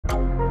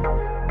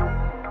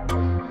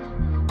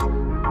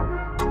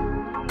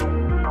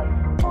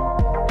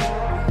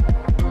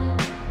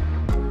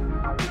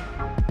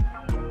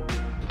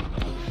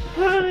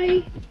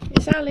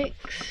Alex.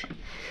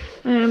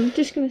 I'm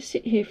just going to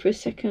sit here for a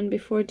second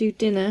before I do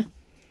dinner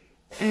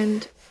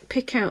and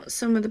pick out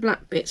some of the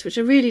black bits, which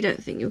I really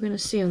don't think you're going to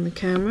see on the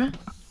camera.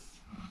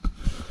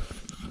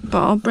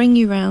 But I'll bring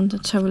you round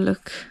and have a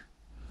look.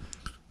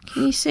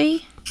 Can you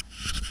see?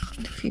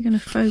 If you're going to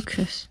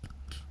focus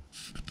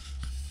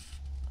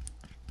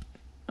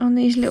on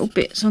these little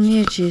bits on the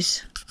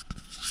edges.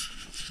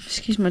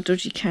 Excuse my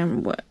dodgy camera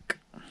work.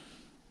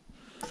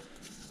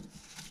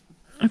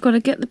 I've got to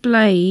get the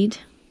blade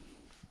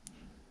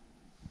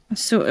and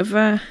sort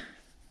of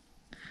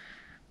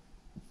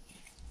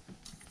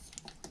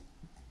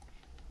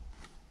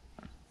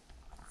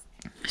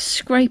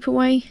scrape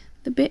away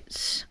the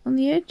bits on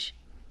the edge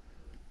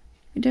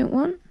we don't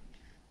want.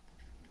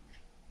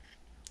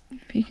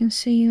 If you can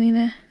see me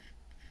there,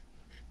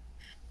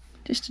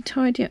 just to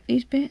tidy up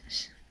these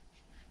bits.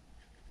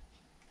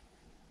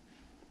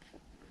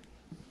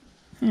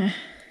 Yeah,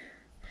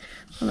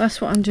 well, that's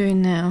what I'm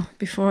doing now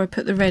before I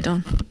put the red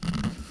on.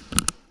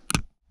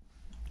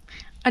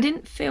 I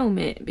didn't film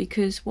it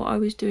because what I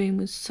was doing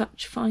was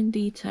such fine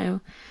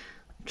detail.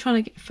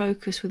 Trying to get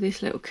focus with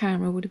this little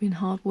camera would have been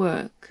hard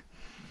work.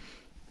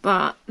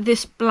 But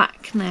this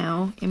black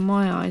now, in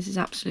my eyes, is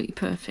absolutely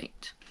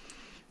perfect.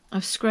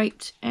 I've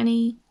scraped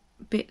any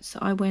bits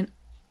that I went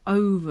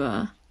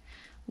over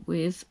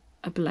with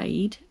a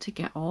blade to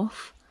get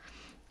off.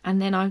 And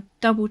then I've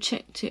double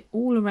checked it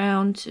all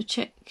around to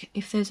check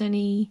if there's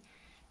any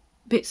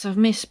bits I've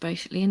missed,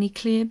 basically, any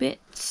clear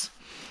bits.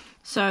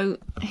 So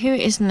here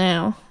it is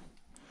now.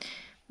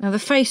 Now the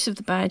face of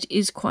the badge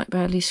is quite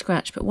badly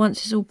scratched, but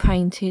once it's all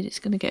painted, it's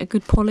going to get a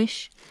good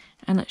polish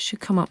and it should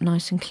come up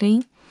nice and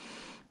clean.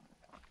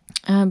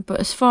 But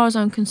as far as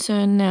I'm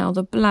concerned now,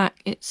 the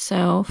black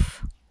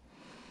itself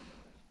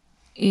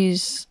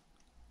is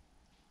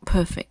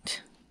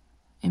perfect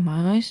in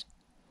my eyes.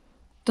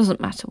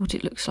 Doesn't matter what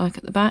it looks like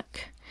at the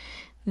back.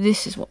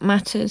 This is what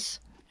matters,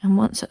 and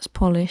once that's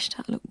polished,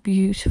 that'll look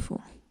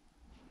beautiful.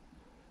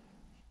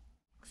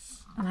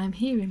 And I'm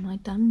here in my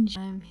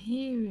dungeon. I'm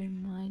here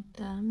in my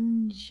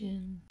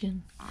dungeon.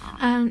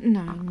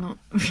 No, not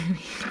really.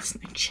 There's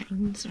no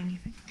chains or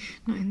anything.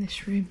 Not in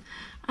this room.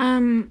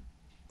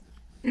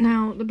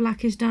 Now the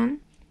black is done.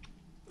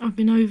 I've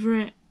been over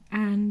it,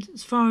 and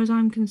as far as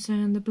I'm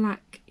concerned, the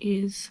black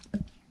is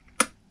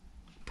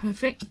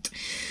perfect.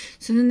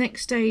 So the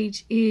next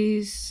stage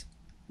is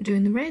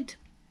doing the red.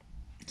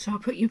 So I'll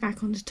put you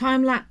back onto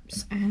time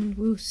lapse and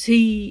we'll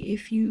see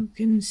if you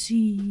can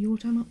see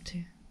what I'm up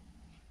to.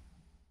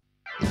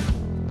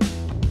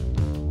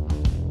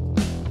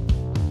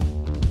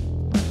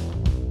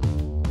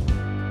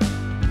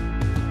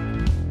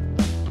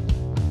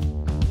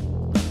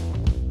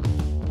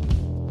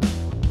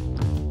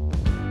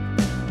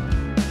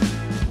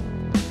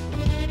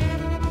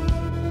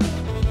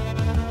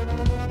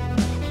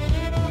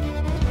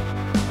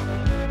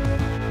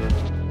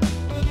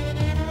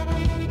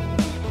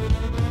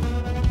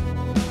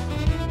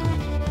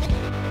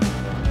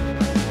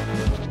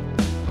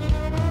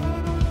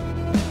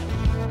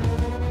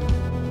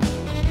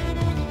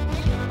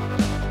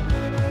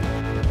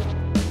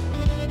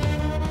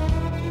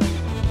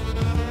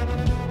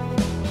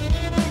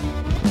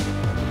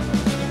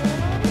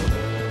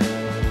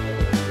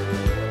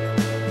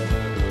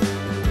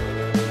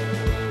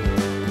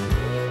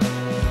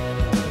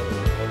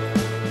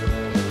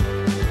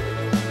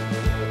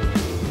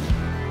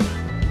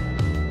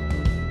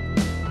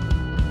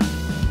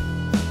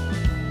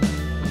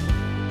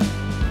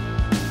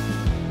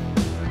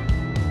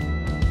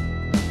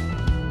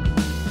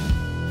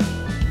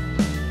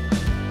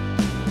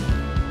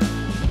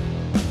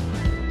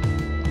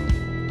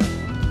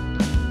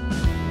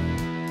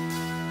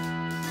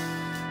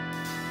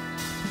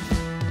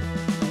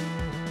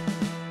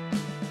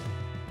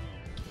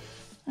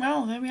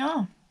 Well, there we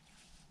are.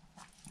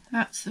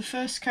 That's the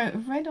first coat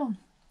of red on.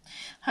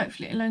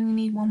 Hopefully it'll only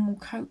need one more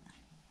coat.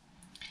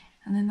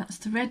 And then that's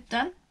the red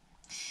done.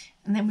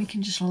 And then we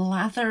can just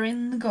lather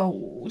in the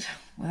gold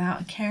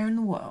without a care in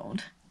the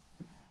world.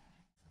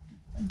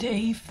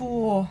 Day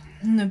 4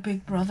 in the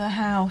Big Brother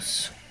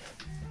house.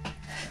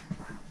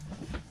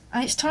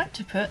 And it's time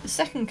to put the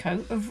second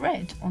coat of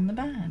red on the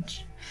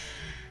badge.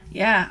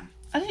 Yeah,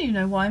 I don't even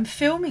know why I'm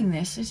filming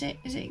this. Is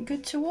it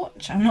good to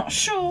watch? I'm not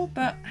sure,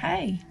 but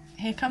hey.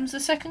 Here comes the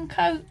second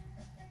coat.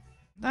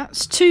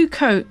 That's 2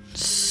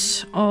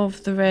 coats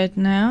of the red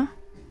now.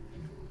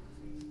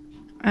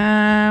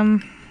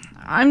 I'm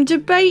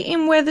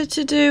debating whether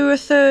to do a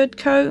 3rd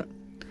coat.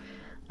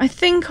 I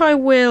think I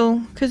will,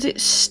 because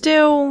it's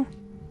still...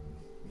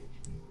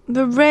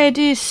 the red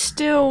is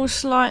still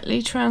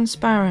slightly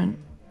transparent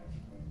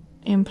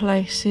in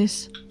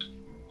places.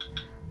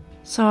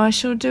 So I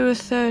shall do a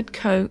 3rd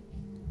coat.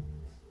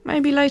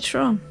 Maybe later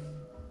on.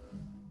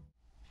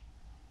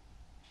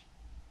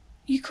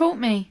 You caught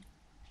me.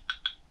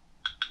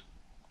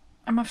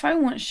 And my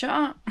phone won't shut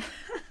up.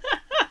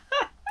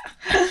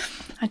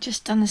 I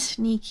just done a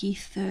sneaky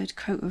 3rd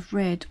coat of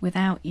red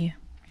without you.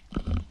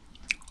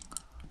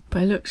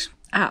 But it looks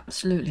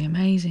absolutely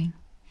amazing.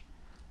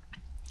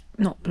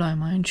 Not blowing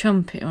my own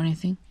trumpet or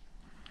anything.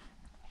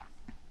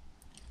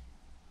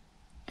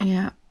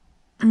 Yeah,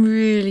 I'm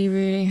really,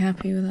 really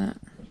happy with that.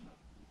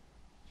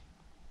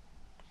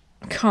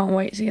 Can't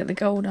wait to get the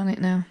gold on it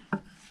now.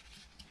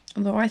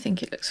 Although I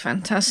think it looks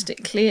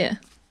fantastic clear.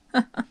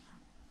 You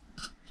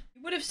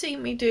would have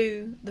seen me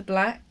do the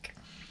black,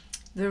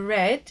 the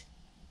red,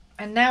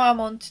 and now I'm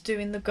on to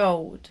doing the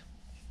gold.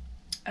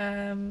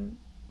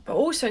 But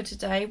also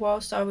today,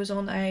 whilst I was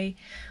on a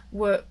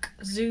work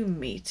Zoom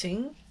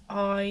meeting,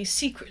 I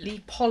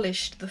secretly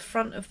polished the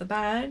front of the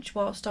badge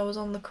whilst I was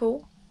on the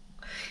call.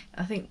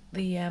 I think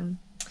the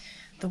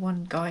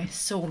one guy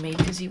saw me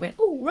because he went,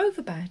 "Oh,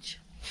 Rover badge."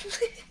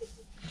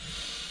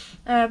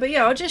 But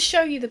yeah, I'll just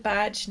show you the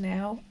badge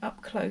now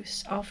up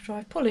close after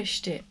I've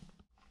polished it.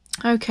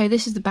 Okay,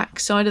 this is the back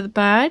side of the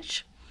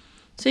badge.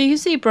 So you can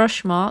see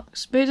brush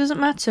marks, but it doesn't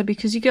matter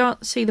because you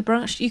can't see the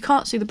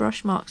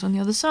brush marks on the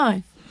other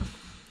side.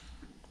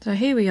 So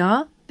here we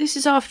are. This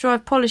is after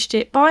I've polished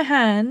it by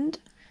hand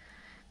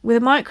with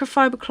a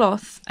microfiber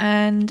cloth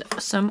and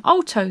some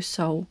Alto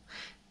Sol.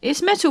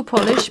 It's metal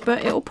polish,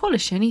 but it'll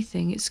polish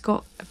anything. It's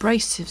got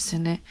abrasives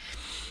in it.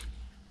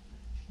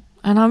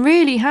 And I'm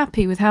really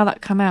happy with how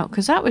that came out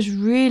because that was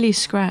really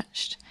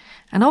scratched.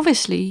 And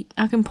obviously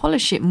I can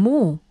polish it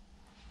more.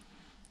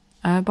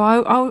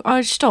 But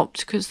I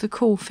stopped because the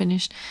call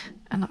finished.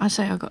 And I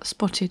say I got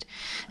spotted.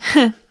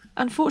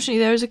 Unfortunately,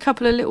 there is a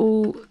couple of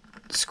little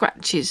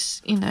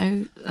scratches, you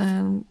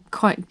know,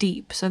 quite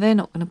deep. So they're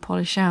not going to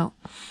polish out.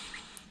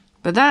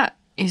 But that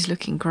is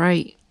looking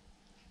great.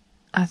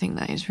 I think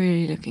that is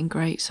really looking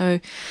great.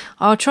 So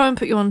I'll try and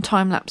put you on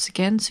time lapse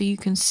again so you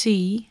can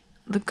see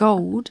the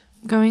gold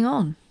going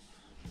on.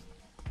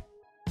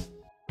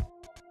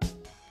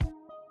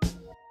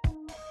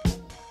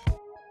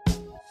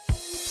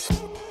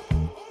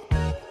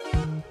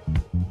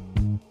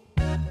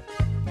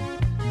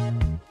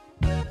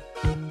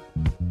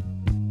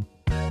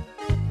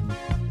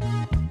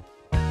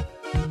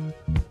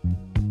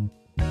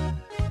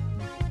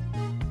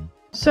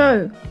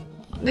 So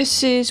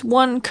this is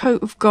one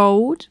coat of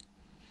gold.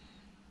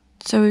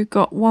 So we've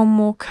got one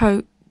more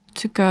coat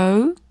to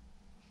go.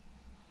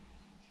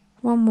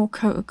 One more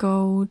coat of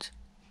gold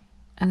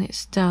and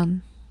it's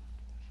done.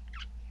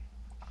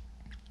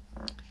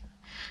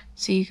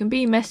 So you can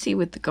be messy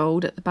with the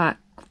gold at the back.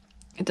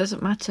 It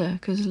doesn't matter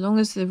because as long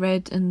as the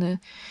red and the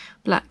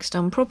black's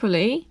done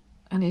properly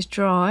and is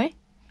dry,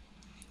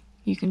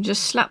 you can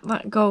just slap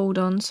that gold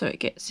on so it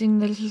gets in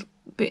the little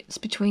bits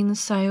between the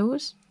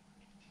sails.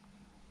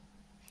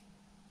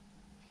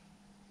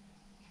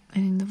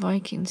 And in the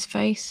Viking's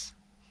face.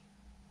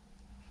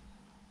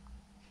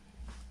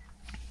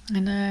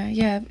 And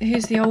yeah,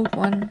 here's the old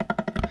one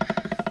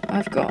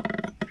I've got.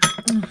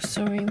 Oh,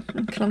 sorry,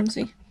 I'm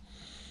clumsy.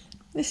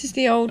 This is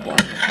the old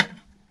one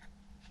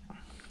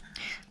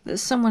that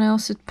someone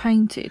else had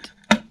painted.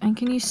 And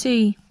can you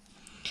see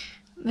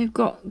they've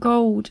got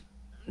gold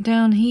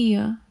down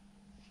here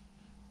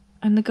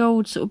and the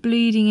gold sort of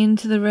bleeding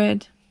into the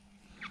red.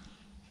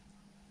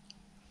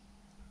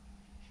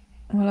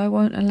 Well, I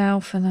won't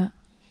allow for that.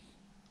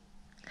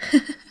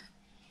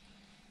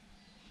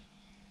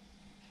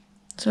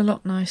 It's a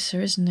lot nicer,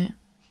 isn't it?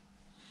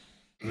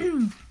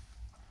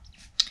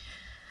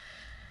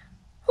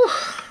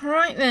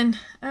 Right then,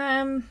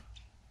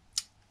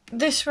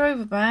 this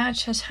Rover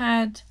badge has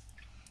had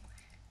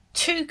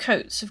 2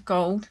 coats of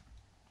gold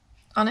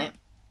on it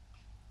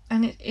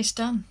and it's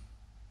done,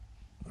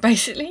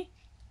 basically.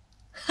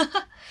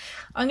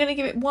 I'm going to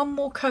give it one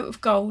more coat of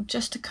gold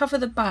just to cover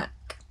the back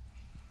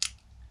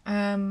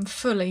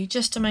fully,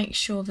 just to make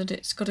sure that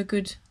it's got a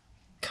good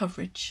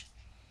coverage.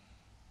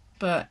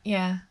 But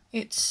yeah,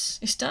 it's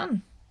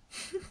done.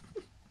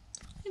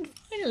 And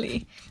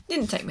finally, it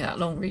didn't take me that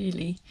long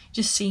really, it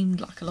just seemed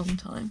like a long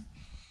time.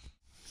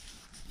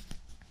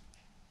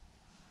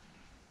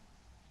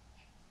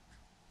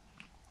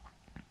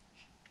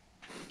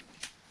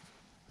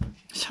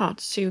 It's hard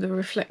to see the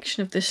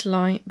reflection of this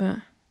light, but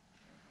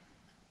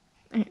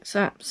it's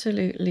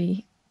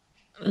absolutely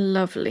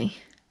lovely.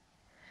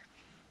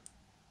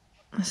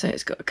 So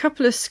it's got a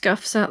couple of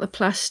scuffs out the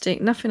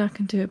plastic, nothing I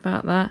can do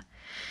about that.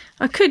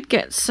 I could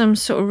get some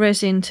sort of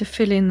resin to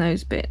fill in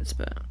those bits,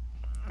 but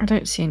I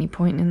don't see any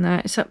point in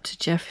that. It's up to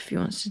Jeff if he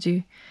wants to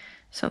do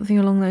something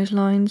along those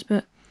lines,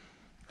 but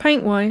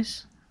paint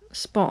wise,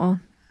 spot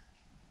on.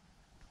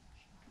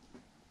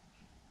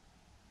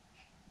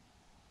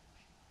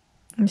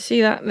 You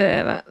see that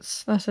there?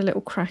 That's a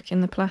little crack in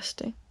the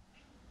plastic.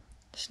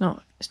 It's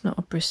not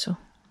a bristle.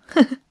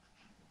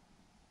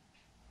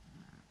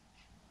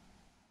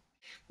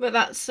 But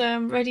that's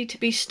ready to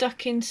be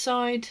stuck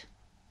inside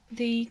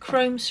the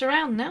chrome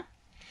surround now.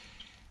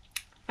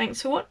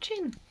 Thanks for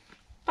watching.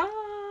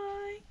 Bye.